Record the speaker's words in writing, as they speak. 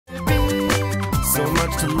so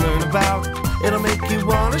much to learn about. It'll make you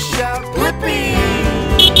wanna shout, Blippi!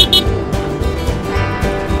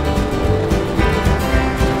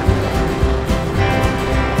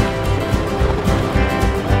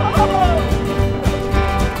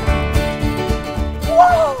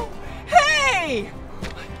 Whoa! Hey!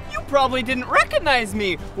 You probably didn't recognize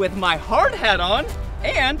me with my hard hat on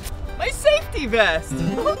and my safety vest.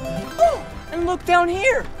 Oh, and look down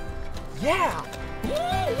here. Yeah.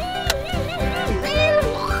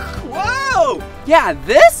 Whoa! Yeah,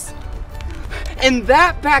 this and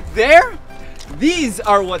that back there, these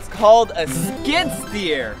are what's called a skid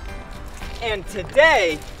steer. And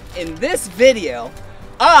today, in this video,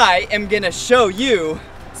 I am gonna show you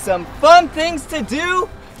some fun things to do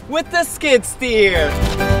with the skid steer.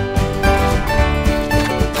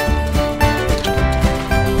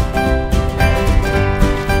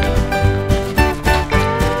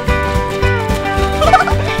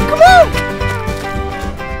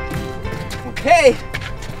 Okay,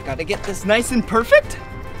 gotta get this nice and perfect.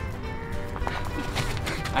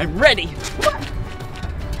 I'm ready.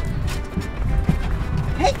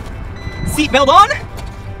 Hey, seatbelt on,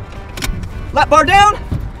 lap bar down,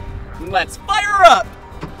 let's fire up.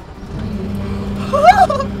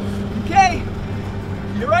 Okay,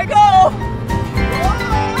 here I go.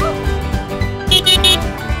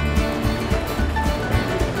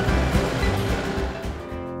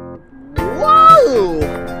 Whoa!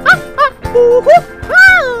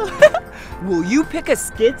 Will you pick a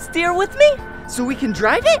skid steer with me so we can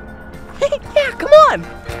drive it? Yeah, come on.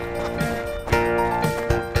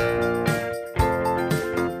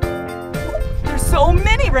 There's so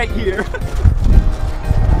many right here.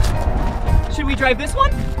 Should we drive this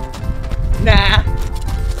one? Nah.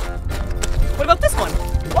 What about this one?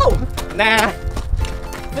 Whoa, nah.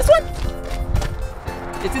 This one?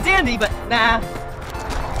 It's a dandy, but nah.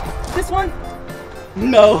 This one?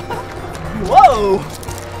 No. Whoa!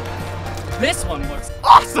 This one looks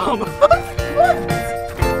awesome!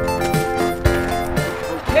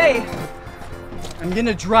 Okay, I'm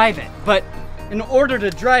gonna drive it, but in order to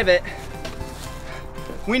drive it,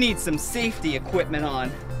 we need some safety equipment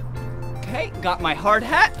on. Okay, got my hard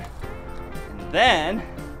hat, and then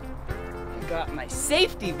I got my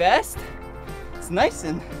safety vest. It's nice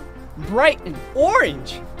and bright and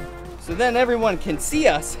orange, so then everyone can see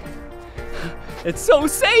us. It's so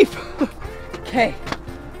safe! Okay,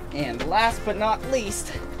 and last but not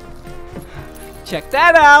least, check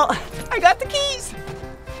that out! I got the keys!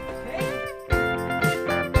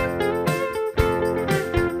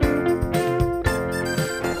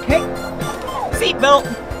 Okay, seatbelt,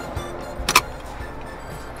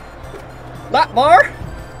 lap bar.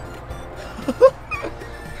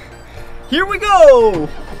 Here we go!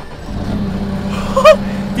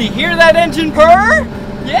 Do you hear that engine purr?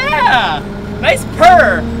 Yeah! Nice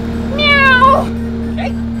purr! Meow! Okay,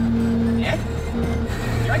 and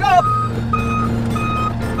here I go!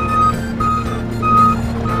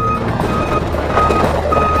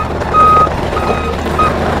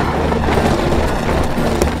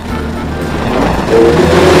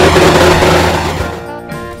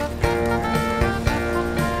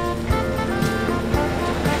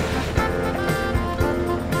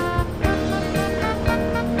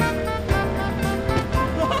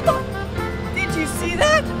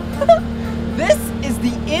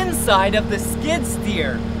 Side of the skid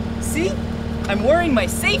steer. See? I'm wearing my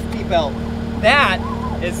safety belt. That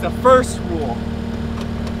is the first rule.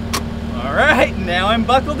 All right, now I'm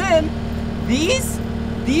buckled in.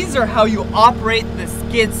 These are how you operate the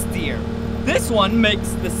skid steer. This one makes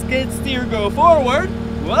the skid steer go forward.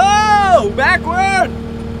 Whoa, backward,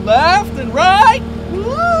 left and right.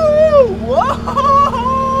 Woo,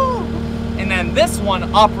 whoa. And then this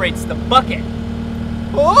one operates the bucket.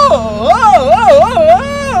 Whoa, whoa, whoa, whoa, whoa.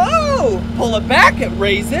 Pull it back, it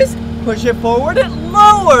raises. Push it forward, it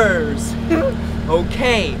lowers.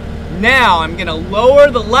 Okay, now I'm gonna lower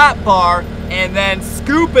the lap bar and then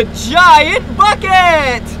scoop a giant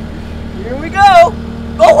bucket. Here we go.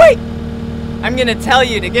 Oh wait, I'm gonna tell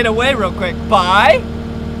you to get away real quick by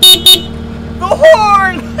the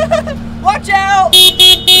horn. Watch out.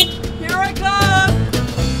 Here I come.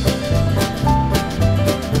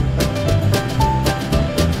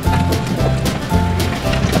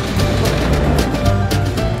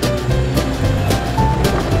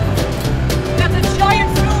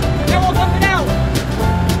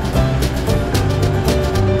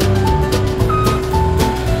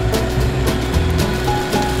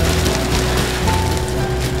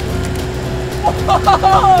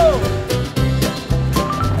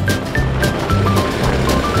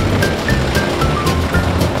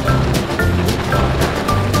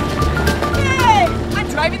 Yay!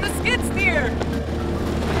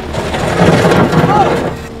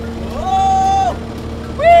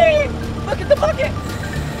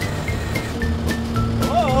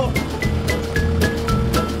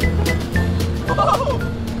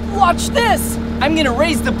 Watch this! I'm gonna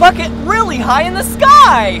raise the bucket really high in the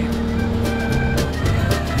sky!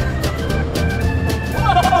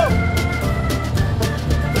 Whoa!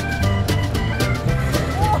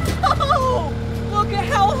 Whoa! Look at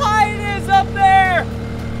how high it is up there!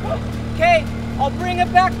 Okay, I'll bring it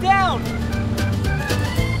back down.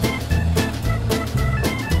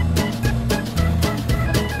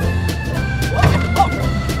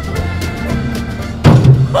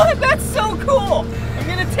 Oh, that's so cool! I'm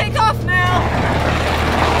gonna take off now!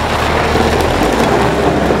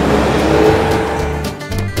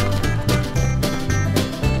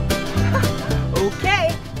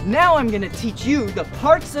 Okay, now I'm gonna teach you the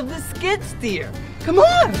parts of the skid steer. Come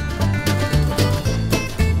on!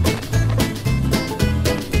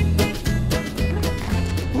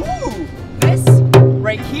 Ooh, this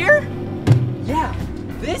right here? Yeah,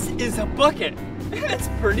 this is a bucket. It's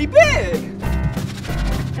pretty big.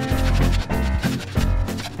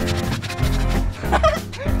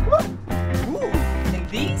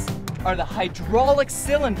 These are the hydraulic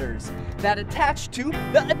cylinders that attach to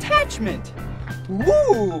the attachment.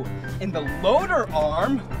 Woo! And the loader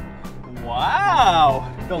arm,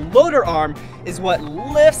 wow! The loader arm is what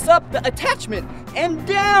lifts up the attachment and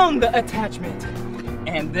down the attachment.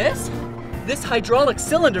 And this hydraulic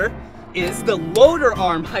cylinder is the loader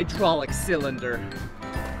arm hydraulic cylinder.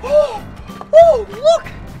 Oh, look!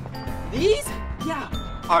 These, yeah,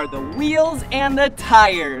 are the wheels and the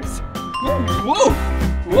tires. Whoa!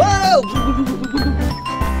 Whoa!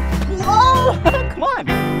 Whoa! Come on!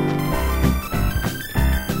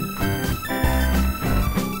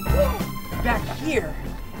 Whoa. Back here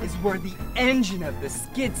is where the engine of the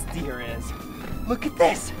skid steer is. Look at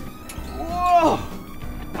this! Whoa!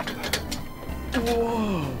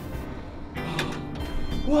 Whoa!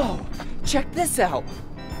 Whoa! Check this out!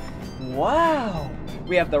 Wow!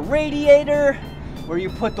 We have the radiator, where you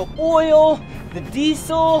put the oil, the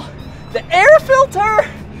diesel, the air filter!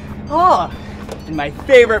 Oh, and my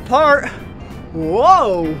favorite part,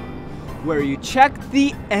 whoa, where you check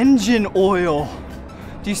the engine oil.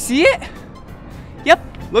 Do you see it? Yep,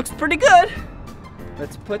 looks pretty good.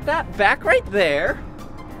 Let's put that back right there.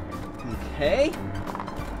 Okay.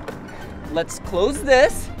 Let's close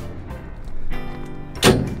this.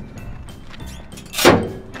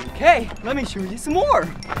 Okay, let me show you some more.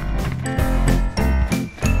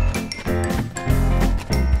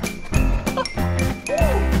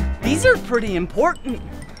 These are pretty important.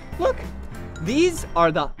 Look, these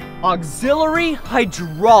are the auxiliary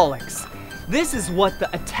hydraulics. This is what the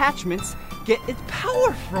attachments get its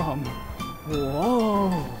power from.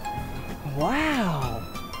 Whoa, wow.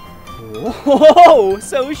 Whoa,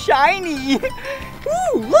 so shiny.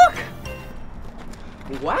 Ooh, look.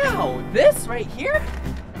 Wow, this right here,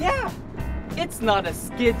 yeah, it's not a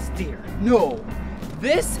skid steer. No,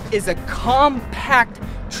 this is a compact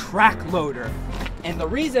track loader. And the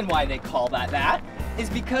reason why they call that is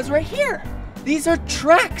because right here, these are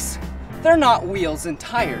tracks. They're not wheels and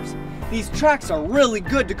tires. These tracks are really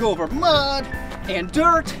good to go over mud and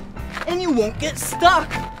dirt, and you won't get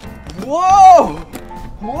stuck. Whoa!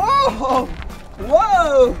 Whoa!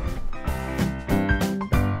 Whoa!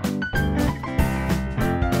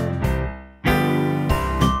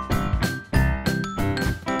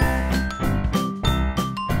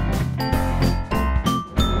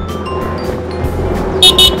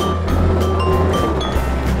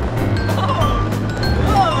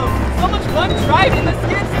 Driving the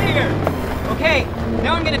skid steer. Okay,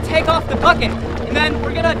 now I'm gonna take off the bucket, and then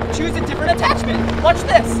we're gonna choose a different attachment. Watch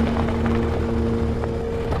this.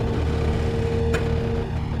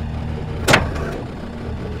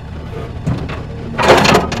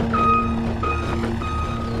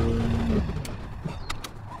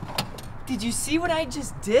 Did you see what I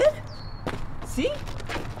just did? See?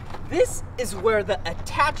 This is where the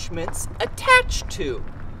attachments attach to.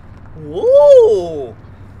 Whoa!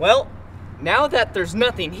 Well, now that there's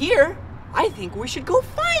nothing here, I think we should go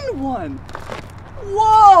find one.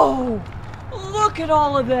 Whoa! Look at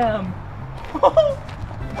all of them.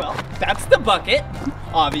 Well, that's the bucket,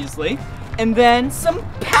 obviously. And then some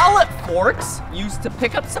pallet forks used to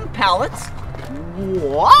pick up some pallets.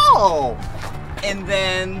 Whoa! And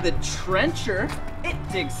then the trencher, it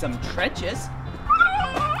digs some trenches.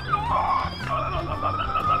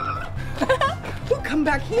 Ooh, come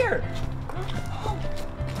back here.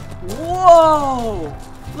 Whoa!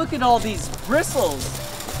 Look at all these bristles.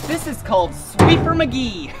 This is called Sweeper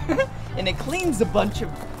McGee. And it cleans a bunch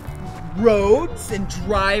of roads and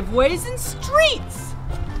driveways and streets.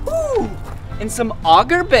 Ooh! And some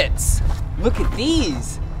auger bits. Look at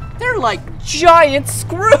these. They're like giant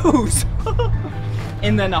screws.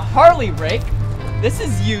 And then a Harley rake. This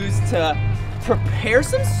is used to prepare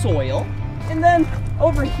some soil. And then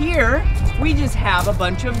over here, we just have a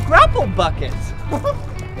bunch of grapple buckets.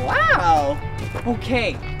 Wow.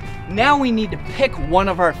 Okay, now we need to pick one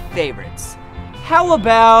of our favorites. How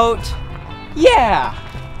about, yeah,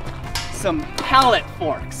 some pallet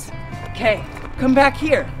forks. Okay, come back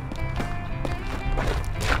here.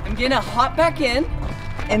 I'm gonna hop back in,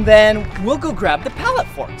 and then we'll go grab the pallet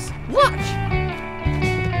forks. Watch.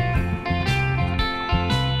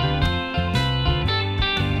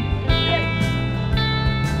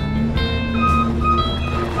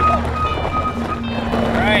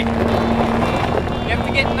 Alright. You have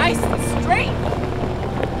to get nice and straight.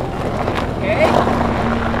 Okay.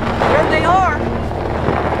 There they are.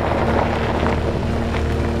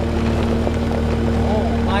 Oh,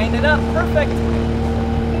 line it up. Perfect.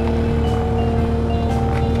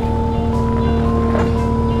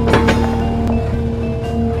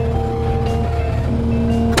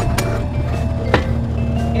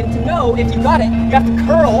 And to know if you got it, you have to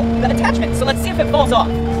curl the attachment. So let's see if it falls off.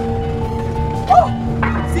 Oh,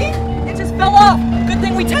 see? It just fell off. Good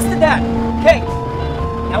thing we tested that. Okay,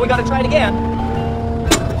 now we gotta try it again.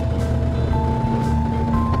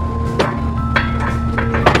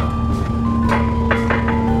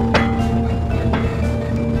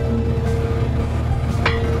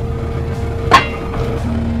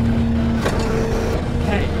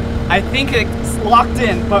 Okay, I think it's locked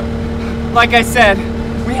in, but like I said,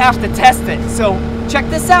 we have to test it. So check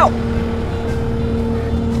this out.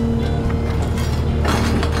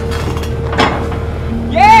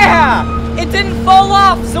 Yeah! It didn't fall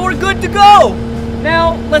off, so we're good to go!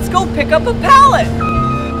 Now, let's go pick up a pallet!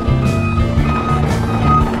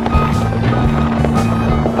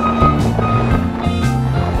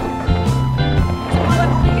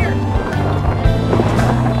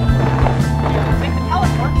 Take the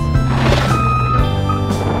pallet forks.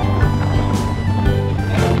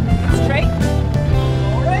 Okay, straight.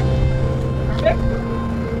 Lower it. Perfect.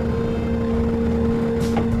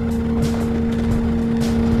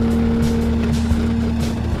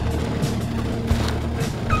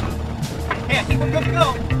 I think we're good to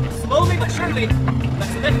go. Slowly but surely,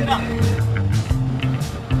 let's lift it up.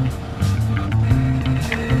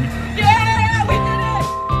 Yeah, we did it!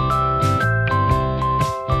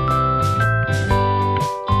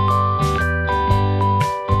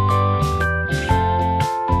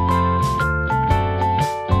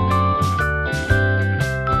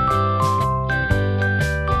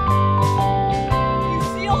 You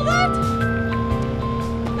see all that?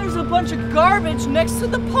 There's a bunch of garbage next to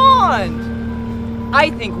the pond. I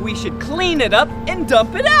think we should clean it up and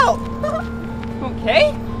dump it out.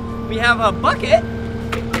 Okay, we have a bucket.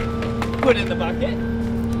 Put in the bucket.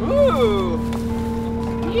 Ooh,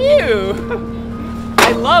 ew.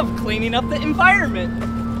 I love cleaning up the environment.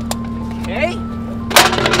 Okay,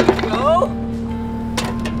 go.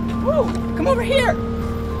 Woo, come over here.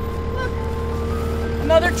 Look,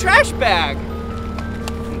 another trash bag.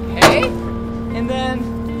 Okay, and then,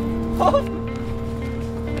 oh,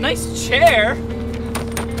 a nice chair.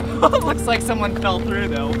 Looks like someone fell through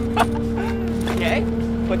though. Okay,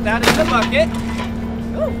 put that in the bucket.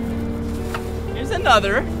 Oh, here's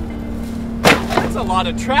another. That's a lot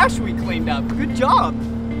of trash we cleaned up. Good job.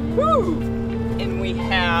 Woo! And we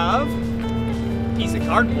have a piece of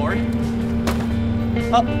cardboard.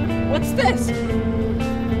 Oh, what's this?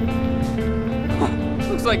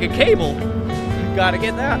 Looks like a cable. Gotta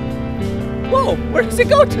get that. Whoa, where does it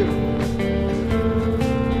go to?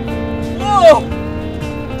 Whoa!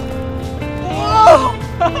 Oh!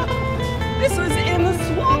 This was in the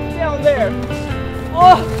swamp down there.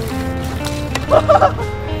 Oh!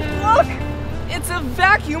 Look! It's a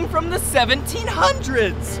vacuum from the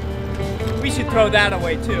 1700s. We should throw that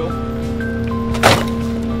away too.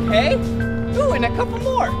 Okay. Ooh, and a couple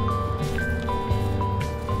more.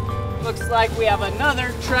 Looks like we have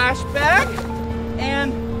another trash bag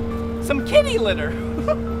and some kitty litter.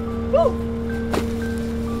 Woo!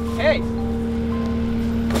 Okay.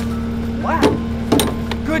 Wow,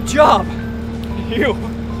 good job. Phew.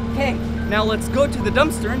 Okay, now let's go to the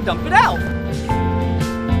dumpster and dump it out.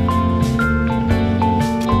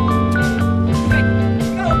 Okay,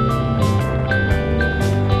 go.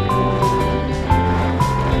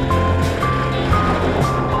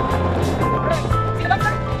 All right, see it up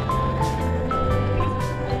there?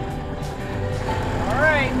 All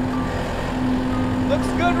right, looks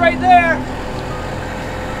good right there.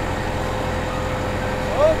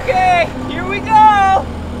 Okay, here we go!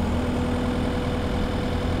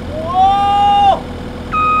 Whoa!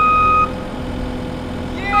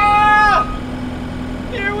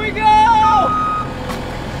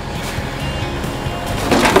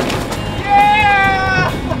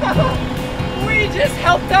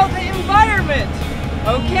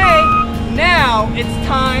 Okay, now it's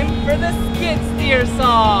time for the skid steer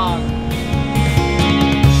song.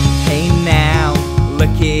 Hey now,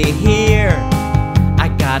 looky here. I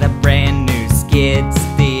got a brand new skid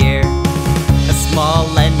steer. A small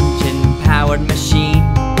engine-powered machine,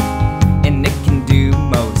 and it can do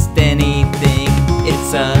most anything.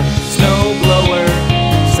 It's a snow blower,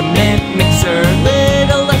 cement mixer,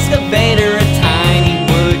 little excavator, a tiny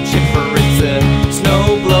wood chipper. It's a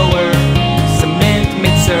snow blower, cement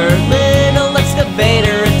mixer, little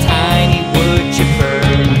excavator, a tiny wood chipper.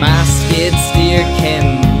 My skid steer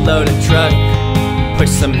can load a truck, push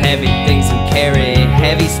some heavy things and carry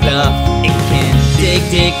heavy stuff. It can dig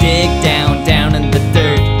down in the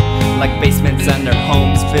dirt, like basements under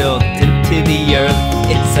homes built into the earth.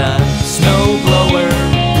 It's a snow blower,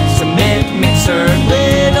 cement mixer,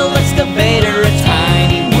 little excavator, a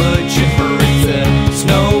tiny wood chipper. It's a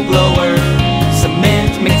snow blower,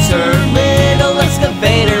 cement mixer, little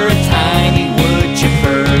excavator, a tiny wood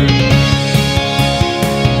chipper.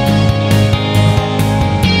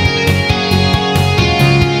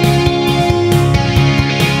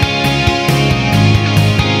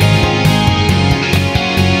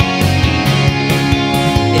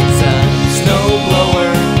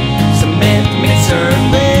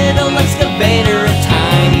 Little excavator, a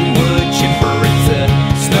tiny wood chipper. It's a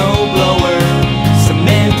snow blower,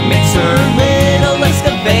 cement mixer, little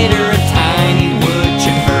excavator, a tiny wood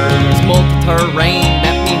chipper. It's multi-terrain,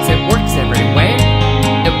 that means it works everywhere.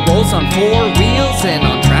 It rolls on 4 wheels and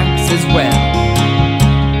on tracks as well.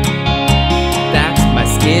 That's my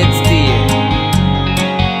skid steer.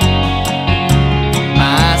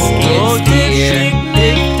 My skid steer.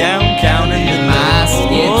 Dig down in the my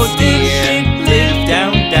skid steer.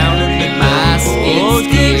 Down in the my skid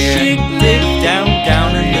steer. Live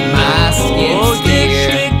down in the my skid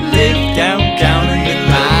steer. Live down in the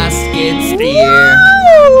my skid steer.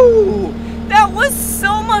 Woo! That was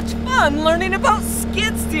so much fun learning about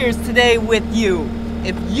skid steers today with you.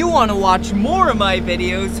 If you want to watch more of my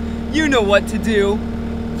videos, you know what to do.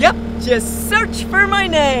 Yep, just search for my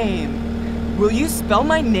name. Will you spell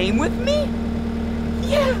my name with me?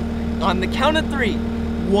 Yeah, on the count of 3.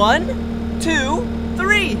 1, 2,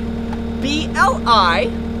 3.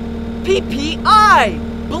 B-L-I-P-P-I.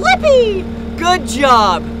 Blippi! Good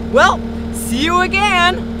job. Well, see you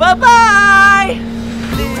again. Bye-bye.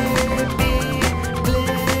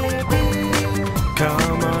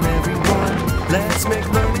 Come on, everyone, let's make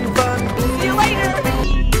learning fun. See you later.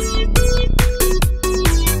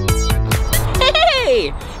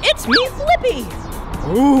 Hey, it's me, Blippi.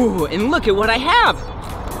 Ooh, and look at what I have.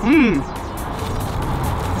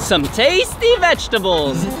 Some tasty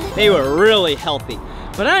vegetables. They were really healthy,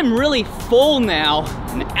 but I'm really full now.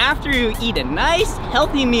 And after you eat a nice,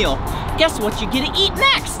 healthy meal, guess what you get to eat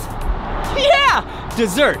next? Yeah,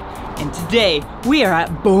 dessert. And today, we are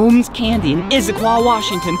at Boom's Candy in Issaquah,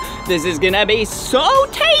 Washington. This is gonna be so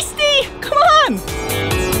tasty. Come on.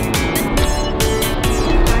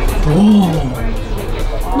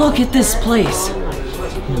 Oh, look at this place.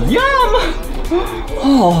 Yum.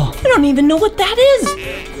 Oh, I don't even know what that is,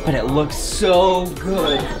 but it looks so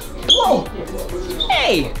good. Whoa,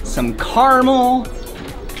 hey, some caramel.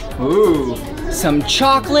 Ooh, some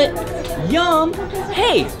chocolate. Yum.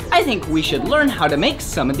 Hey, I think we should learn how to make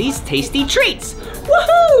some of these tasty treats.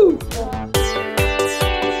 Woohoo!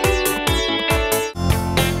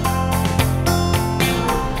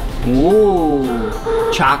 Ooh,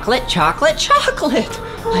 chocolate, chocolate, chocolate.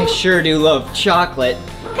 I sure do love chocolate.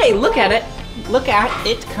 Hey, look at it. Look at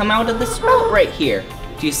it come out of the spout right here.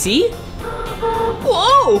 Do you see?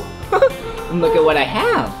 Whoa! And look at what I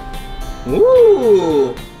have.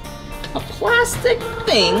 Ooh, a plastic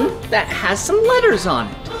thing that has some letters on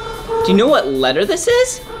it. Do you know what letter this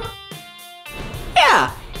is?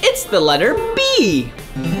 Yeah, it's the letter B.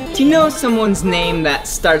 Do you know someone's name that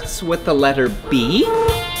starts with the letter B?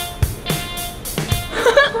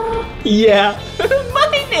 Yeah,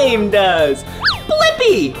 my name does.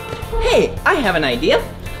 Blippi! Hey, I have an idea.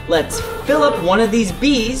 Let's fill up one of these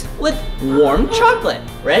B's with warm chocolate.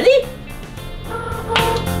 Ready?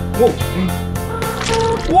 Whoa.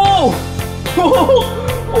 Whoa! Whoa!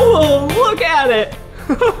 Whoa, look at it!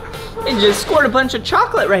 It just scored a bunch of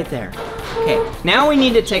chocolate right there. Okay, now we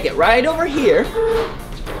need to take it right over here.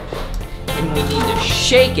 And we need to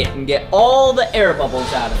shake it and get all the air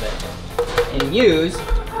bubbles out of it. And use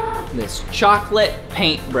this chocolate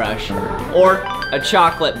paintbrush, or a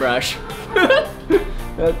chocolate brush.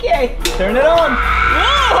 Okay, turn it on.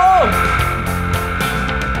 Whoa!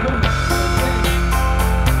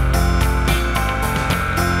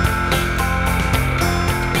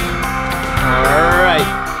 All right,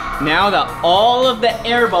 Now that all of the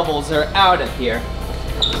air bubbles are out of here,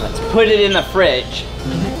 let's put it in the fridge.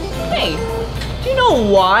 Hey, do you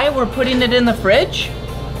know why we're putting it in the fridge?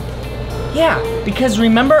 Yeah, because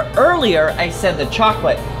remember earlier I said the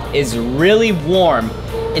chocolate is really warm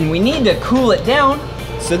and we need to cool it down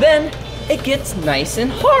so then it gets nice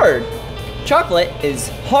and hard. Chocolate is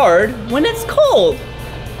hard when it's cold.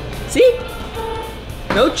 See?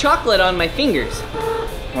 No chocolate on my fingers.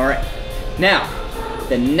 All right, now,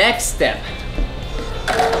 the next step.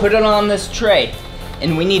 Put it on this tray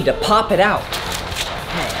and we need to pop it out.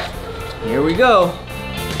 Okay, here we go.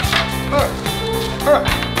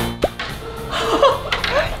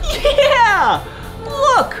 Yeah!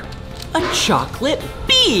 Look, a chocolate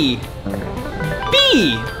bee.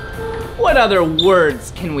 Bee. What other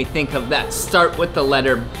words can we think of that start with the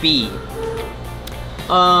letter B?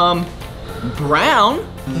 Brown?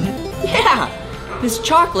 Yeah, this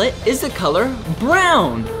chocolate is the color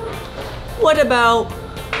brown. What about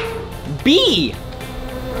bee?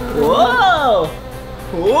 Whoa!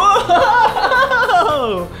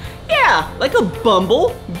 Whoa! Yeah, like a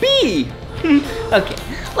bumblebee. Okay,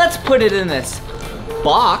 let's put it in this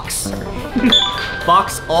box.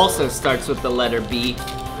 Box also starts with the letter B.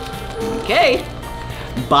 Okay,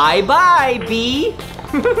 bye-bye, bee.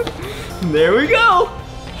 There we go.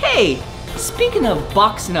 Hey, speaking of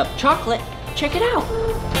boxing up chocolate, check it out.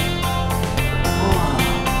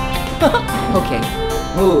 Okay,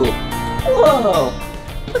 ooh, whoa.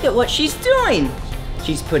 Look at what she's doing.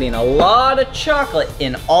 She's putting a lot of chocolate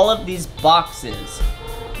in all of these boxes.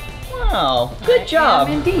 Wow, good job.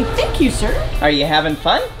 Indeed, thank you, sir. Are you having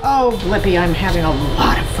fun? Oh, Blippi, I'm having a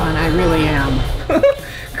lot of fun, I really am.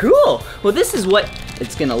 Cool, well this is what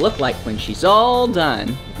it's gonna look like when she's all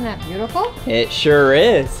done. Isn't that beautiful? It sure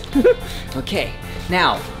is. Okay,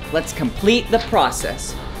 now let's complete the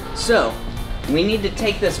process. So, we need to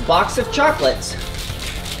take this box of chocolates,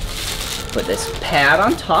 put this pad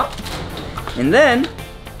on top, and then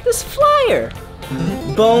this flyer,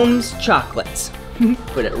 Bohm's Chocolates.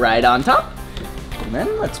 Put it right on top, and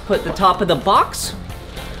then let's put the top of the box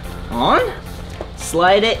on,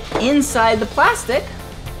 slide it inside the plastic,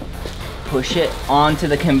 push it onto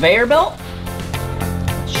the conveyor belt,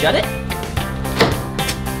 shut it.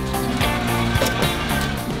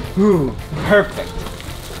 Ooh, perfect.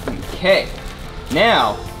 Okay,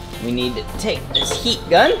 now we need to take this heat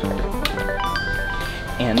gun,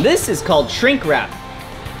 and this is called shrink wrap.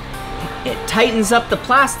 It tightens up the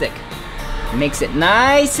plastic, makes it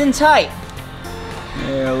nice and tight.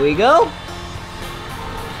 There we go.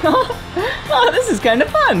 Oh, this is kind of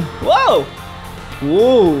fun. Whoa.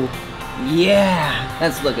 Whoa. Yeah,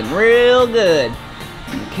 that's looking real good.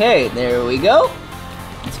 Okay, there we go.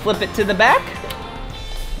 Let's flip it to the back.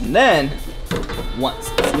 And then,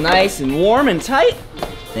 once it's nice and warm and tight,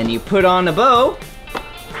 then you put on a bow.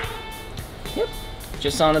 Yep,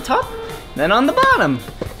 just on the top, then on the bottom.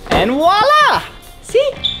 And voila!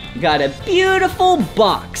 See? Got a beautiful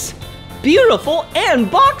box. Beautiful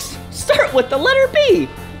and box start with the letter B.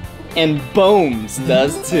 And Bohm's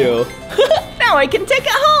does too. Now I can take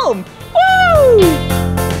it home.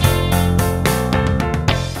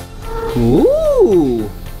 Woo! Ooh.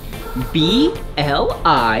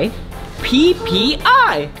 B-L-I-P-P-I.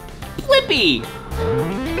 Blippi.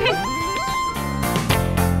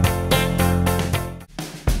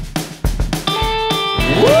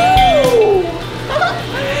 Woo!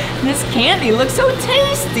 This candy looks so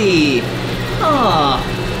tasty. Oh,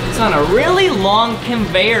 it's on a really long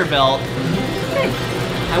conveyor belt.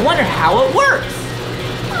 I wonder how it works.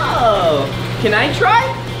 Oh, can I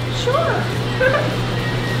try? Sure.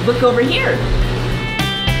 Look over here.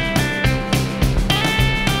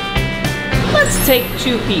 Let's take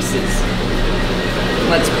 2 pieces.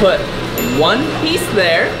 Let's put 1 piece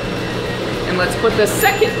there, and let's put the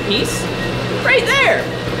second piece right there.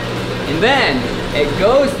 And then it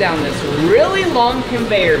goes down this really long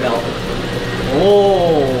conveyor belt.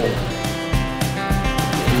 Oh.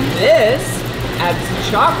 This adds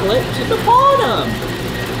chocolate to the bottom.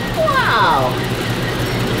 Wow.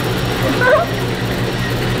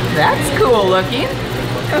 That's cool looking.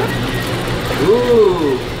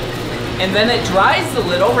 Ooh. And then it dries a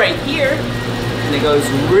little right here, and it goes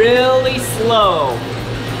really slow.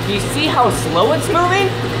 Do you see how slow it's moving?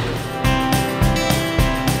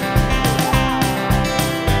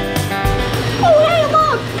 Oh, hey,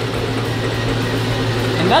 look!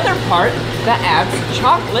 Another part that adds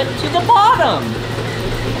chocolate to the bottom.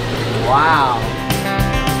 Wow.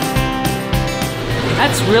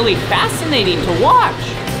 That's really fascinating to watch.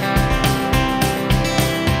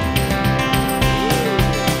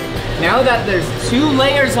 Now that there's 2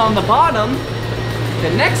 layers on the bottom, the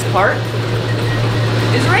next part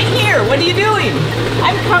is right here. What are you doing?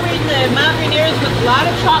 I'm covering the mountaineers with a lot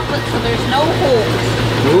of chocolate so there's no holes.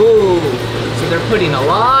 Ooh, so they're putting a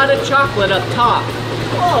lot of chocolate up top.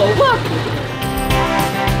 Oh, look.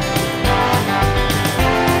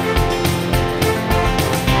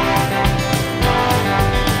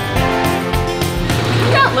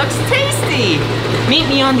 That looks tasty. Meet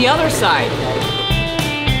me on the other side.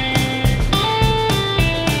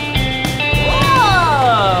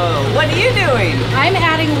 Whoa, what are you doing? I'm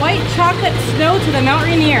adding white chocolate snow to the Mount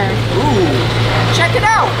Rainier. Ooh, check it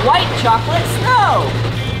out, white chocolate snow.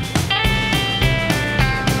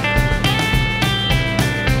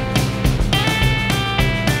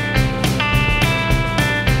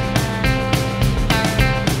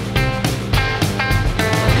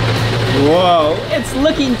 Whoa, it's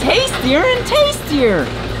looking tastier and tastier.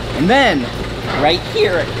 And then, right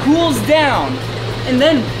here, it cools down. And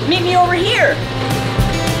then, meet me over here.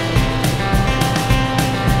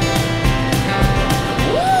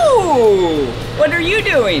 Ooh, what are you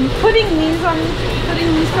doing? Putting these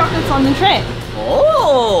chocolates on the tray.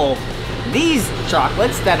 Oh, these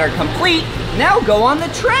chocolates that are complete now go on the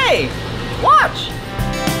tray. Watch.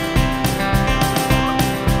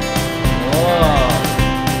 Whoa.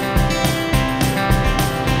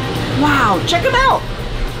 Wow, check them out.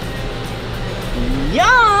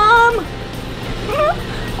 Yum!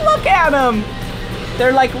 Look at them.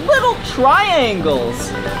 They're like little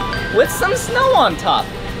triangles with some snow on top,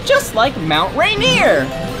 just like Mount Rainier.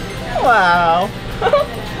 Wow.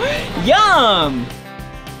 Yum!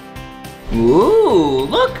 Ooh,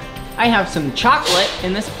 look. I have some chocolate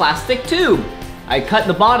in this plastic tube. I cut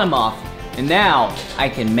the bottom off, and now I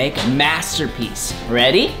can make a masterpiece.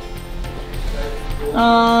 Ready?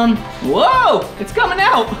 Whoa, it's coming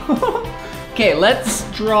out. Okay, let's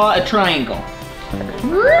draw a triangle.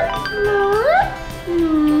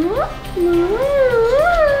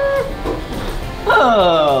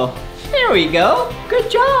 Oh, there we go. Good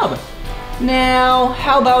job. Now,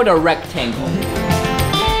 how about a rectangle?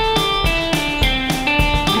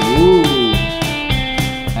 Ooh,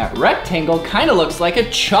 that rectangle kind of looks like a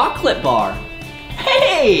chocolate bar.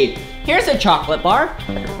 Hey, here's a chocolate bar.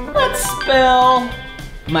 Let's spell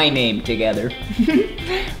my name together.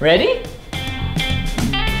 Ready?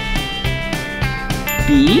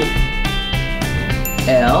 B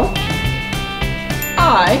L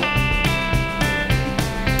I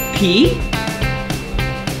P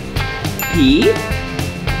P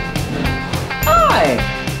I.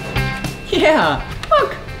 Yeah,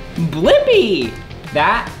 look, Blippi.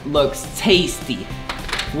 That looks tasty.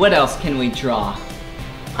 What else can we draw?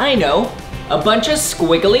 I know, a bunch of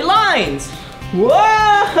squiggly lines. Whoa!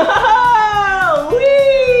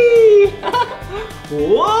 Whee!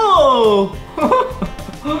 Whoa!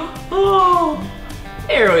 Oh,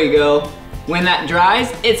 there we go. When that dries,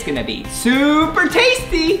 it's gonna be super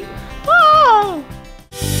tasty. Oh.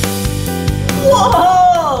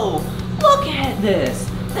 Whoa! Look at this.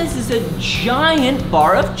 This is a giant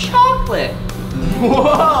bar of chocolate.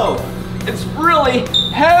 Whoa! It's really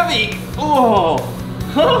heavy. Oh!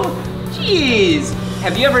 Jeez!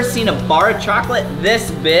 Have you ever seen a bar of chocolate this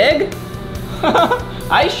big?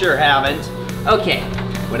 I sure haven't. Okay,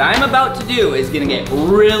 what I'm about to do is gonna get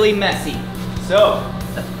really messy. So,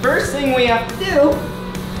 the first thing we have to do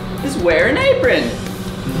is wear an apron.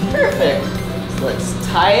 Perfect. So let's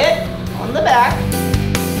tie it on the back.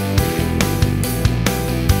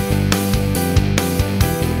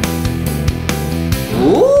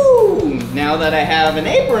 Ooh! Now that I have an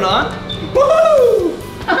apron on, woohoo!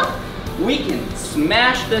 We can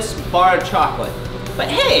smash this bar of chocolate. But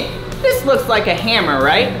hey, this looks like a hammer,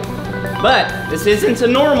 right? But this isn't a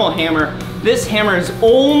normal hammer. This hammer is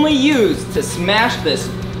only used to smash this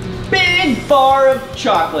big bar of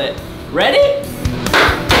chocolate. Ready?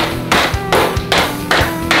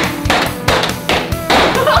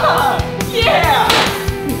 Yeah!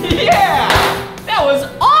 Yeah! That was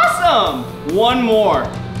awesome! One more.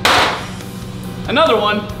 Another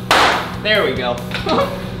one. There we go.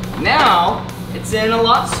 Now, it's in a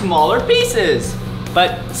lot smaller pieces,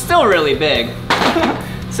 but still really big.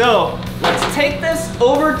 So, let's take this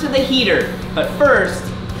over to the heater. But first,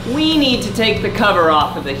 we need to take the cover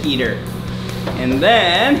off of the heater. And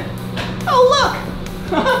then, oh look!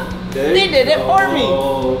 They did it for me.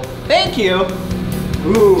 Thank you.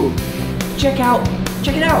 Ooh, check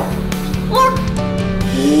it out. Look.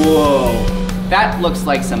 Whoa, that looks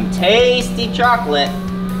like some tasty chocolate.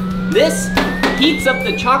 This heats up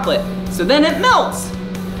the chocolate, so then it melts.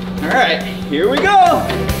 All right, here we go.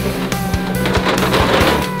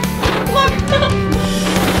 Look.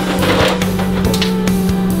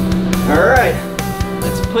 All right,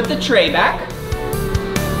 the tray back.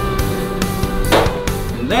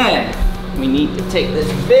 And then we need to take this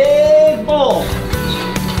big bowl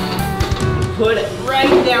and put it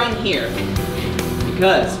right down here.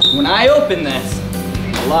 Because when I open this,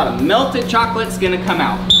 a lot of melted chocolate's gonna come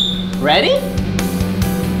out. Ready?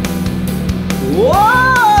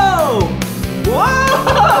 Whoa! Whoa!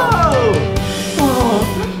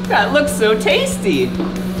 Oh, that looks so tasty.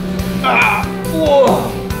 Ah,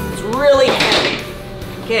 whoa, it's really heavy.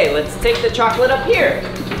 Okay, let's take the chocolate up here.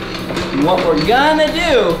 And what we're gonna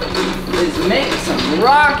do is make some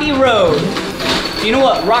rocky road. Do you know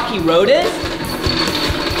what rocky road is?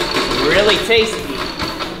 It's really tasty.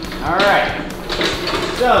 All right,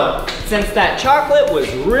 so since that chocolate was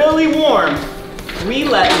really warm, we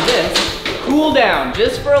let this cool down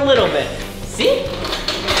just for a little bit. See?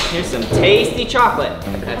 Here's some tasty chocolate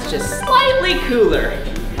that's just slightly cooler.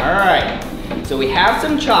 All right, so we have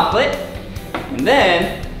some chocolate, and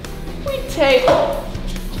then we take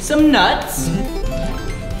some nuts.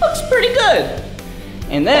 Looks pretty good.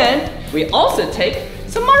 And then we also take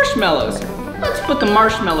some marshmallows. Let's put the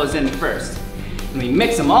marshmallows in first. And we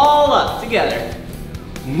mix them all up together.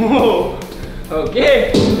 Whoa,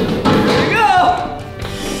 okay, here we go.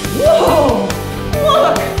 Whoa,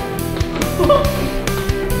 look.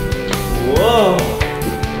 Whoa,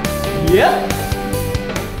 yep.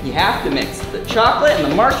 You have to mix the chocolate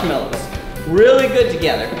and the marshmallows really good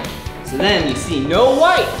together. So then you see no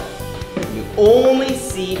white, you only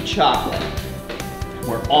see chocolate.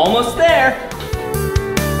 We're almost there.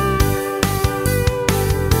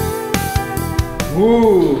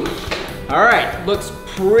 Ooh, all right, looks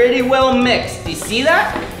pretty well mixed. Do you see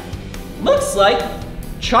that? Looks like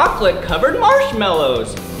chocolate covered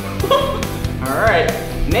marshmallows. All right,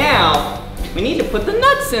 now we need to put the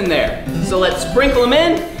nuts in there. So let's sprinkle them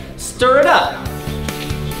in, stir it up.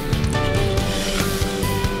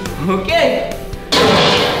 Okay,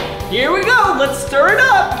 here we go, let's stir it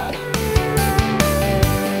up.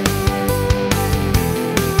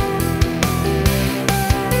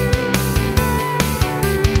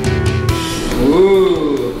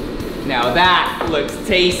 Ooh, now that looks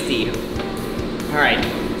tasty. All right,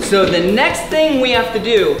 so the next thing we have to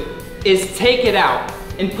do is take it out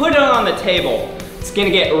and put it on the table. It's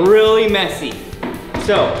gonna get really messy.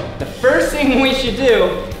 So the first thing we should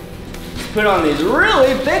do is put on these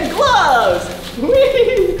really big gloves.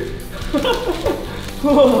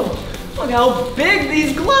 Look how big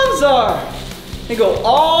these gloves are. They go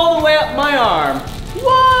all the way up my arm.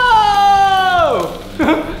 Whoa!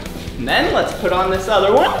 And then let's put on this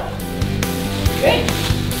other one. Okay.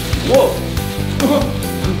 Whoa.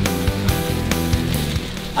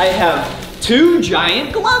 I have 2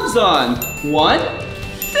 giant gloves on. 1,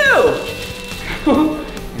 2.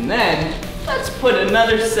 And then let's put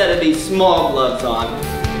another set of these small gloves on.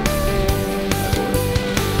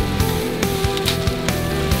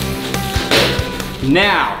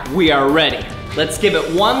 Now we are ready. Let's give it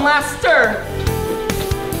one last stir.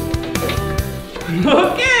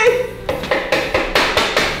 Okay.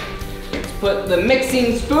 Let's put the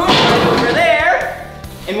mixing spoon right over there.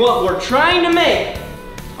 And what we're trying to make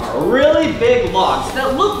are really big logs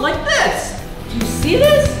that look like this. Do you see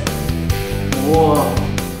this? Whoa,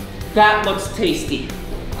 that looks tasty.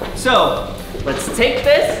 So let's take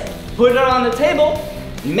this, put it on the table,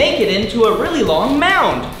 and make it into a really long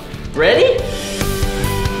mound. Ready?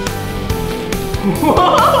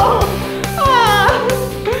 Whoa! Ah,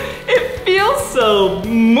 it feels so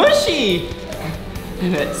mushy,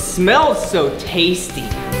 and it smells so tasty.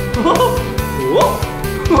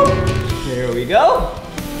 There we go.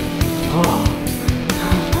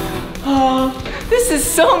 Oh, this is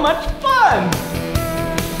so much fun.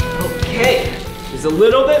 Okay, there's a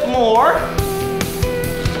little bit more.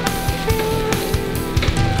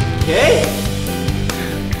 Okay.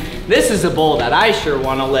 This is a bowl that I sure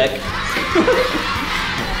want to lick.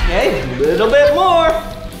 Okay, a little bit more.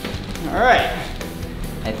 All right,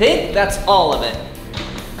 I think that's all of it.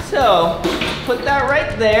 So, put that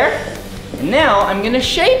right there. And now I'm gonna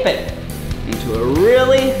shape it into a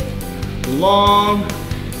really long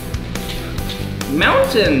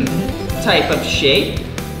mountain type of shape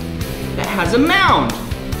that has a mound.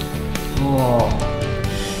 Oh,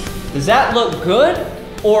 does that look good?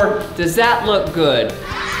 Or does that look good?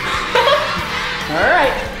 All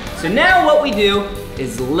right, so now what we do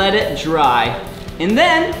is let it dry, and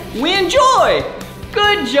then we enjoy.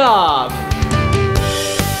 Good job.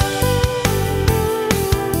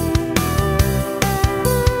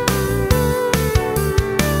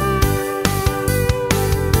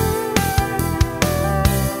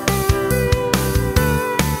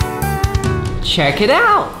 Check it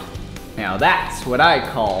out. Now that's what I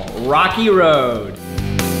call rocky road.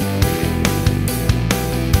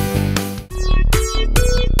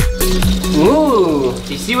 Ooh,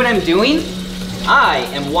 do you see what I'm doing? I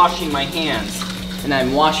am washing my hands, and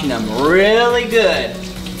I'm washing them really good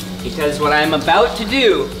because what I'm about to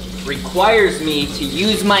do requires me to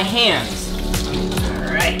use my hands.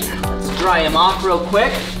 All right, let's dry them off real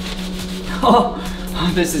quick. Oh,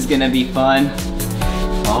 this is gonna be fun.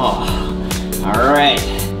 Oh, all right.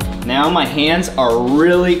 Now my hands are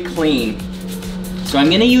really clean. So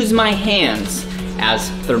I'm gonna use my hands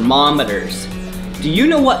as thermometers. Do you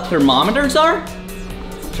know what thermometers are?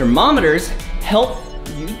 Thermometers help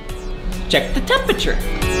you check the temperature.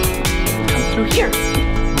 Come through here.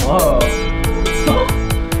 Whoa.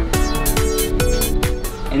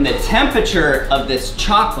 And the temperature of this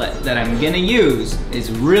chocolate that I'm gonna use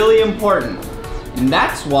is really important. And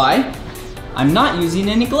that's why I'm not using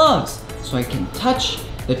any gloves. So I can touch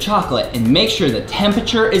the chocolate and make sure the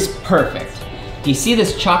temperature is perfect. Do you see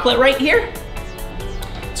this chocolate right here?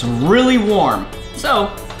 It's really warm.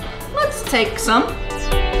 So let's take some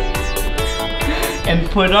and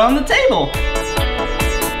put it on the table.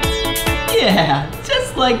 Yeah,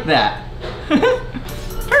 just like that.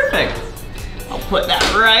 Perfect. I'll put that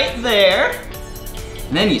right there.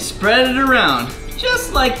 And then you spread it around,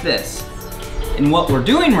 just like this. And what we're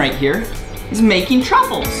doing right here is making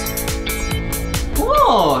truffles.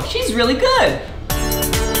 Whoa, she's really good.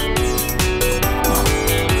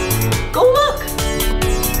 Go look.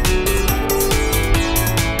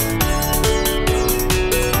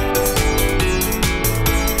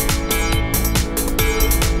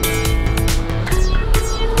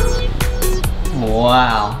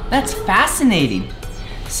 Wow, that's fascinating.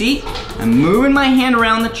 See, I'm moving my hand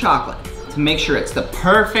around the chocolate to make sure it's the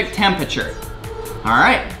perfect temperature. All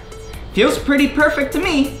right, feels pretty perfect to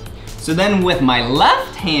me. So then with my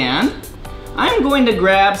left hand, I'm going to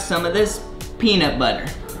grab some of this peanut butter.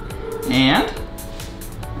 And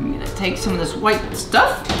I'm gonna take some of this white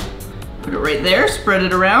stuff, put it right there, spread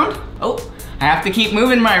it around. Oh, I have to keep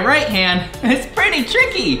moving my right hand. It's pretty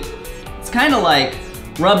tricky. It's kind of like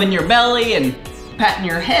rubbing your belly and patting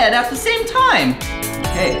your head at the same time.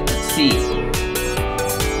 Okay, let's see.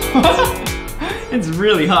 It's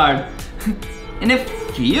really hard. And it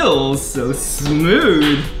feels so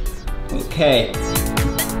smooth. Okay,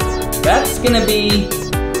 that's gonna be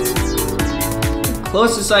the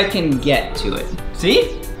closest I can get to it.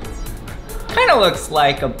 See? Kinda looks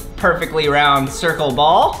like a perfectly round circle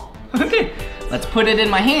ball. Okay, let's put it in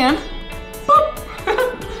my hand. Boop.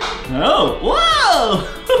 Oh, whoa!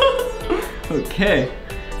 Okay,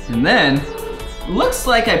 and then, looks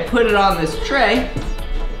like I put it on this tray,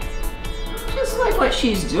 just like what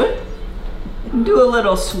she's doing. And do a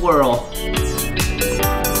little swirl.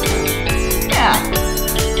 Yeah.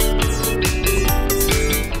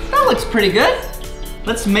 That looks pretty good.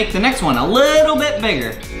 Let's make the next one a little bit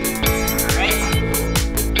bigger. All right.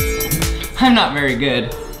 I'm not very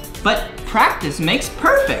good, but practice makes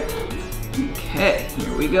perfect. Okay,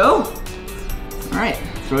 here we go. All right,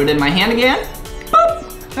 throw it in my hand again. Boop.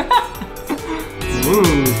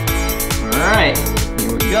 Ooh. All right,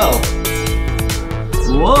 here we go.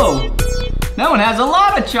 Whoa, that one has a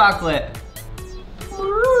lot of chocolate.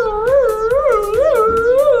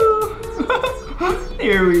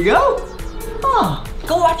 Here we go. Oh,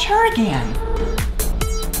 go watch her again.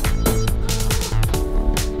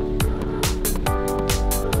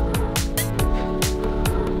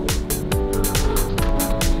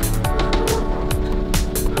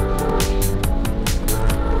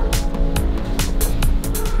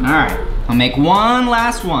 All right, I'll make one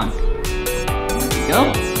last one. There we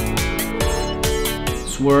go.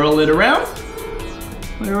 Swirl it around.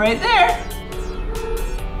 Put it right there.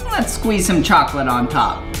 Let's squeeze some chocolate on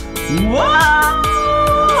top. Whoa!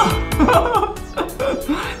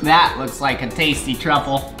 That looks like a tasty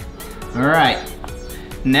truffle. All right,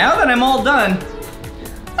 now that I'm all done,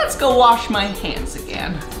 let's go wash my hands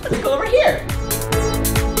again. Let's go over here.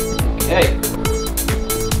 Okay.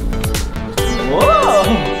 Whoa!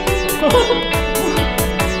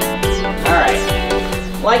 All right,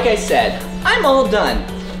 like I said, I'm all done.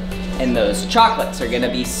 And those chocolates are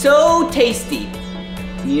gonna be so tasty.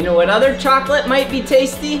 You know what other chocolate might be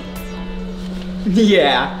tasty?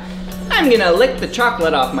 Yeah, I'm gonna lick the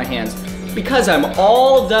chocolate off my hands because I'm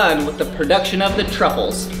all done with the production of the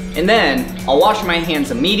truffles. And then I'll wash my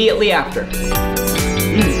hands immediately after.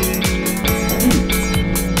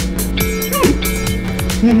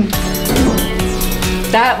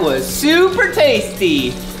 That was super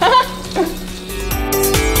tasty.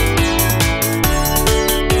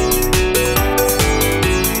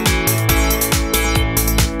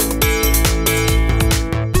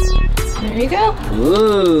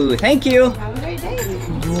 Ooh, thank you. Have a great day.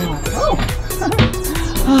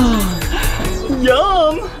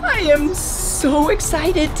 Yum! I am so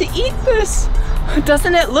excited to eat this.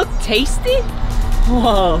 Doesn't it look tasty?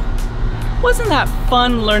 Whoa. Wasn't that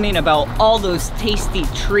fun learning about all those tasty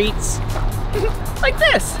treats? Like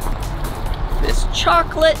this. This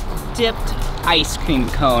chocolate dipped ice cream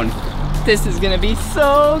cone. This is gonna be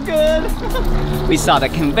so good. We saw the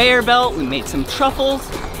conveyor belt, we made some truffles.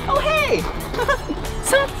 Oh hey,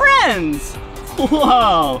 some friends.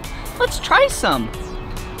 Whoa, let's try some.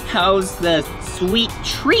 How's the sweet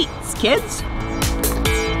treats, kids?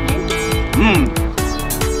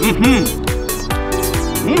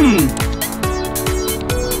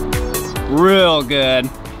 Real good.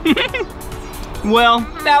 Well,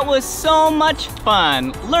 that was so much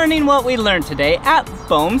fun learning what we learned today at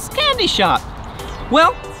Bohm's Candy Shop.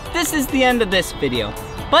 Well, this is the end of this video.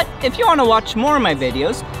 But if you want to watch more of my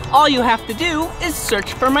videos, all you have to do is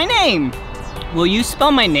search for my name. Will you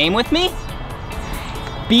spell my name with me?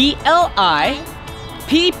 B-L-I-P-P-I.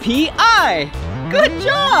 Good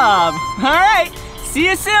job. All right, see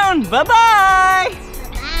you soon. Bye-bye.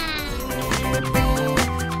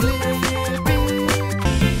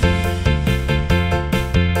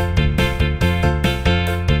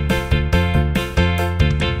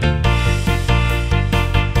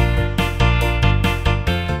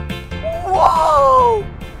 Whoa!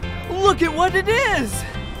 Look at what it is.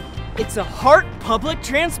 It's a Hart public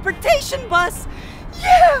transportation bus.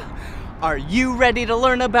 Yeah! Are you ready to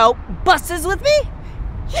learn about buses with me?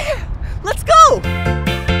 Yeah! Let's go!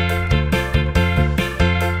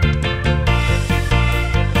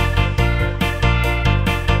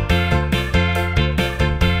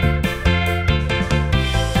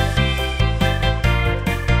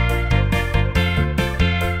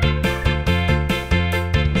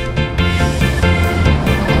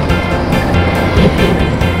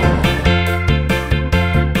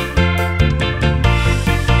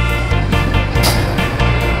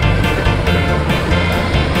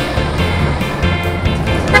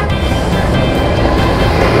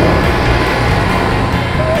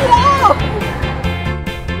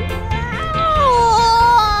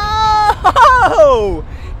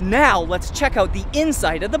 Now let's check out the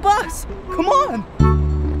inside of the bus. Come on.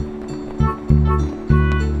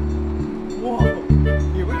 Whoa,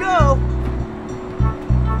 here we go.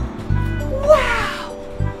 Wow,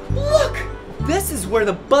 look, this is where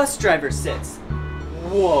the bus driver sits.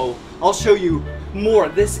 Whoa, I'll show you more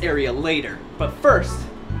of this area later. But first,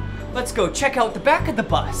 let's go check out the back of the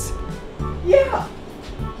bus. Yeah,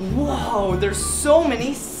 whoa, there's so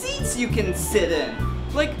many seats you can sit in.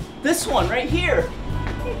 Like this one right here.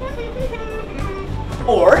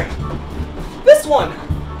 Or this one.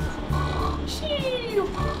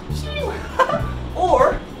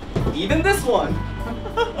 Or even this one.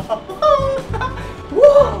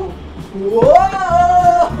 Whoa! Whoa!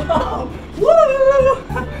 Whoa!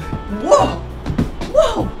 Whoa!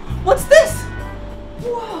 Whoa! What's this?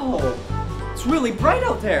 Whoa! It's really bright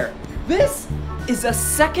out there. This is a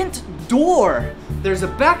second door. There's a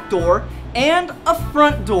back door and a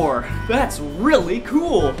front door. That's really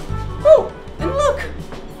cool. Oh, and look,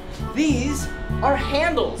 these are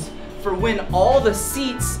handles for when all the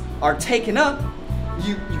seats are taken up.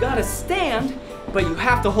 You gotta stand, but you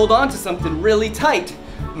have to hold on to something really tight.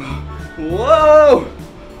 Whoa,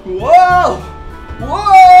 whoa,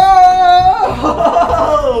 whoa!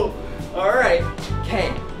 All right,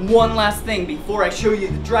 okay, one last thing before I show you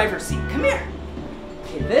the driver's seat. Come here.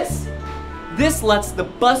 Okay, this lets the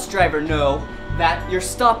bus driver know that your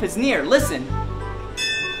stop is near. Listen.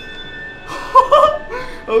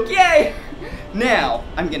 Okay, now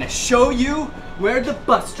I'm gonna show you where the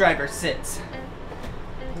bus driver sits.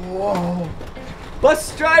 Whoa.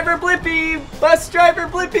 Bus driver Blippi! Bus driver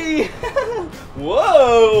Blippi!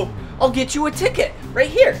 Whoa! I'll get you a ticket right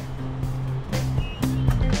here.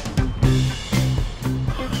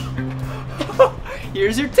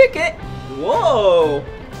 Here's your ticket. Whoa!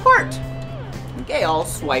 Heart. Okay, I'll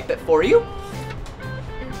swipe it for you.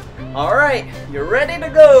 All right, you're ready to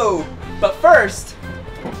go. But first,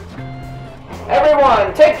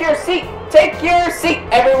 everyone, take your seat. Take your seat,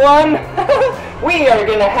 everyone. We are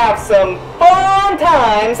gonna have some fun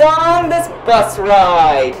times on this bus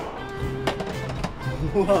ride.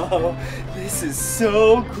 Whoa, this is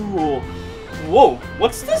so cool. Whoa,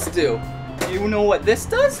 what's this do? Do you know what this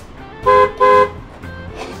does?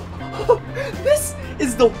 This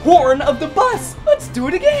is the horn of the bus. Let's do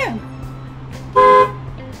it again.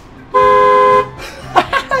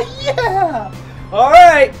 Yeah! All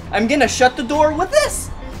right, I'm gonna shut the door with this.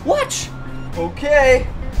 Watch. Okay.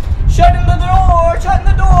 Shutting the door, shutting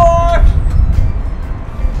the door.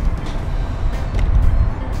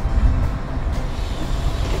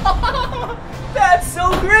 That's so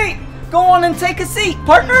great! Go on and take a seat,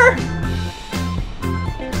 partner!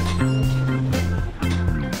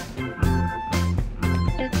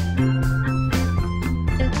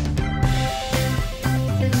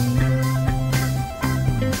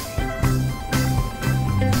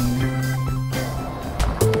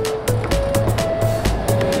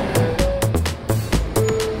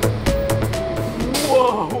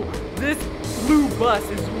 Whoa! This blue bus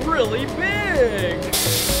is really big!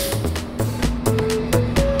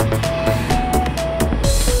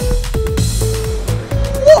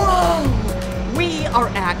 Whoa! We are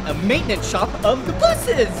at a maintenance shop of the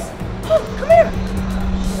buses! Oh, come here!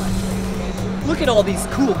 Look at all these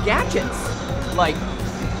cool gadgets! Like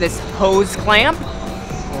this hose clamp.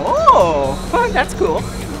 Oh, that's cool.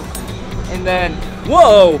 And then,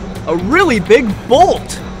 whoa, a really big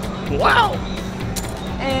bolt. Wow.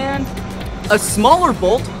 And a smaller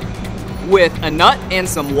bolt with a nut and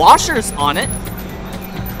some washers on it.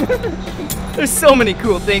 There's so many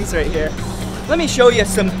cool things right here. Let me show you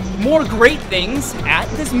some more great things at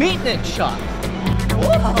this maintenance shop.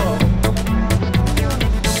 Whoa.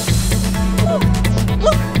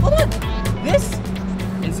 Look, hold on. This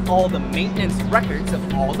is all the maintenance records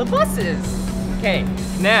of all the buses. Okay,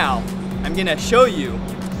 now I'm gonna show you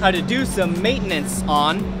how to do some maintenance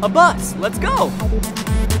on a bus. Let's go.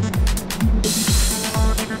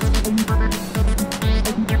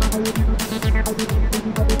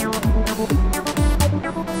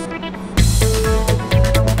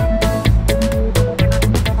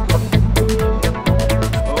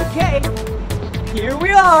 Okay, here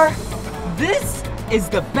we are. This is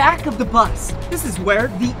the back of the bus. This is where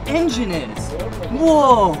the engine is.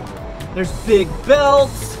 Whoa, there's big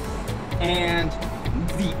belts and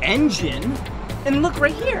the engine. And look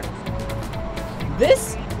right here.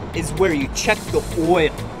 This is where you check the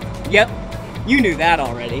oil. Yep, you knew that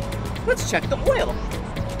already. Let's check the oil.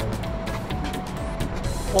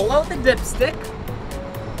 Pull out the dipstick.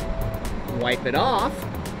 Wipe it off.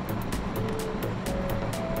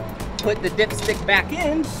 Put the dipstick back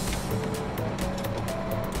in.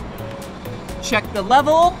 Check the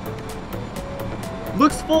level.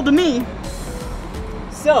 Looks full to me.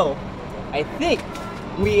 So, I think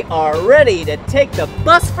we are ready to take the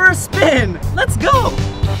bus for a spin. Let's go.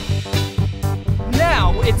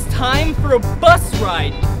 Now it's time for a bus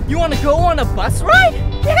ride. You want to go on a bus ride?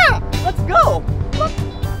 Yeah, let's go. Look,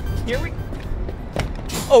 here we.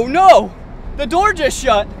 Oh no, the door just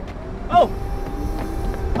shut. Oh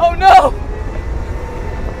no.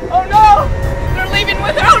 Oh no, they're leaving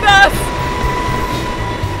without us.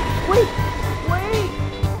 Wait.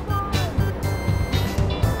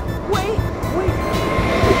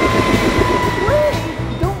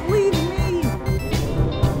 Don't leave me.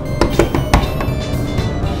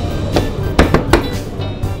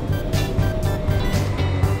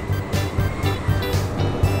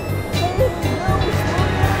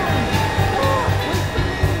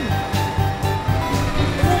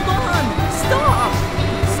 Hold on. Stop.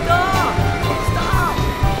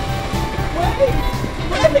 Wait.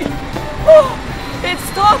 Oh, it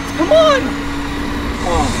stopped. Come on.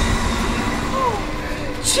 Oh,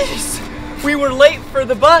 jeez. We were late for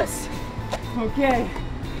the bus. Okay,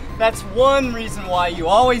 that's one reason why you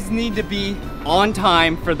always need to be on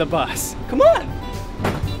time for the bus. Come on.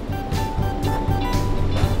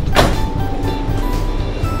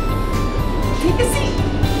 Take a seat.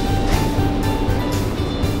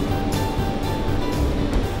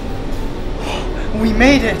 We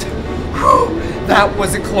made it. Whew, that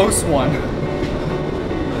was a close one.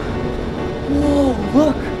 Whoa,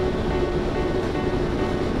 look.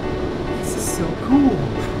 So cool.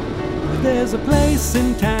 There's a place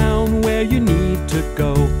in town where you need to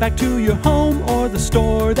go, back to your home or the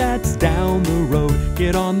store that's down the road.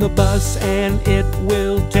 Get on the bus and it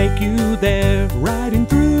will take you there, riding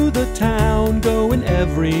through the town, going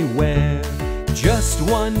everywhere. Just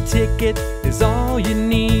one ticket is all you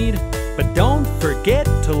need, but don't forget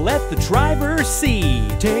to let the driver see.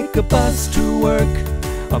 Take a bus to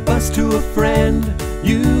work, a bus to a friend.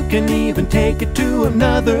 You can even take it to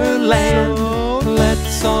another land. So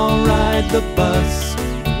let's all ride the bus.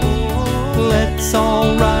 Let's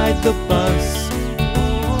all ride the bus.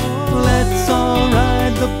 Let's all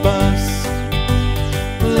ride the bus.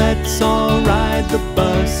 Let's all ride the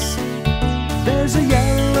bus. There's a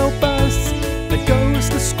yellow bus that goes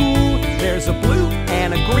to school. There's a blue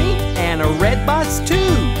and a green and a red bus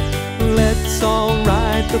too. Let's all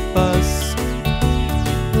ride the bus.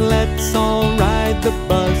 Let's all ride the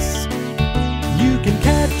bus. You can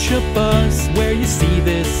catch catch a bus where you see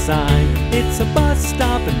this sign. It's a bus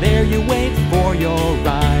stop and there you wait for your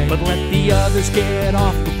ride. But let the others get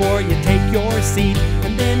off before you take your seat.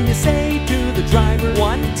 And then you say to the driver,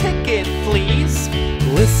 "One ticket, please."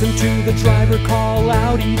 Listen to the driver call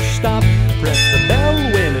out each stop. Press the bell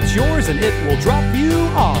when it's yours and it will drop you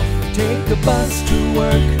off. Take a bus to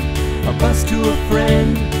work, a bus to a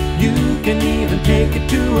friend. You can even take it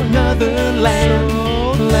to another land.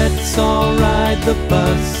 So let's all ride the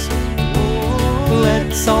bus.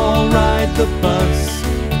 Let's all ride the bus.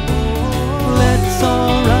 Let's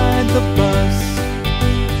all ride the bus.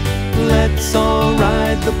 Let's all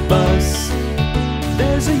ride the bus.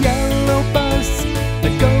 There's a yellow bus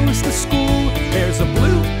that goes to school. There's a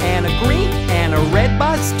blue and a green and a red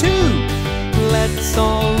bus too. Let's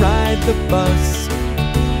all ride the bus.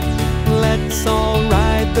 Let's all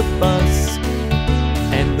ride the bus.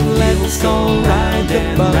 And the let's all ride the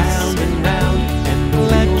bus.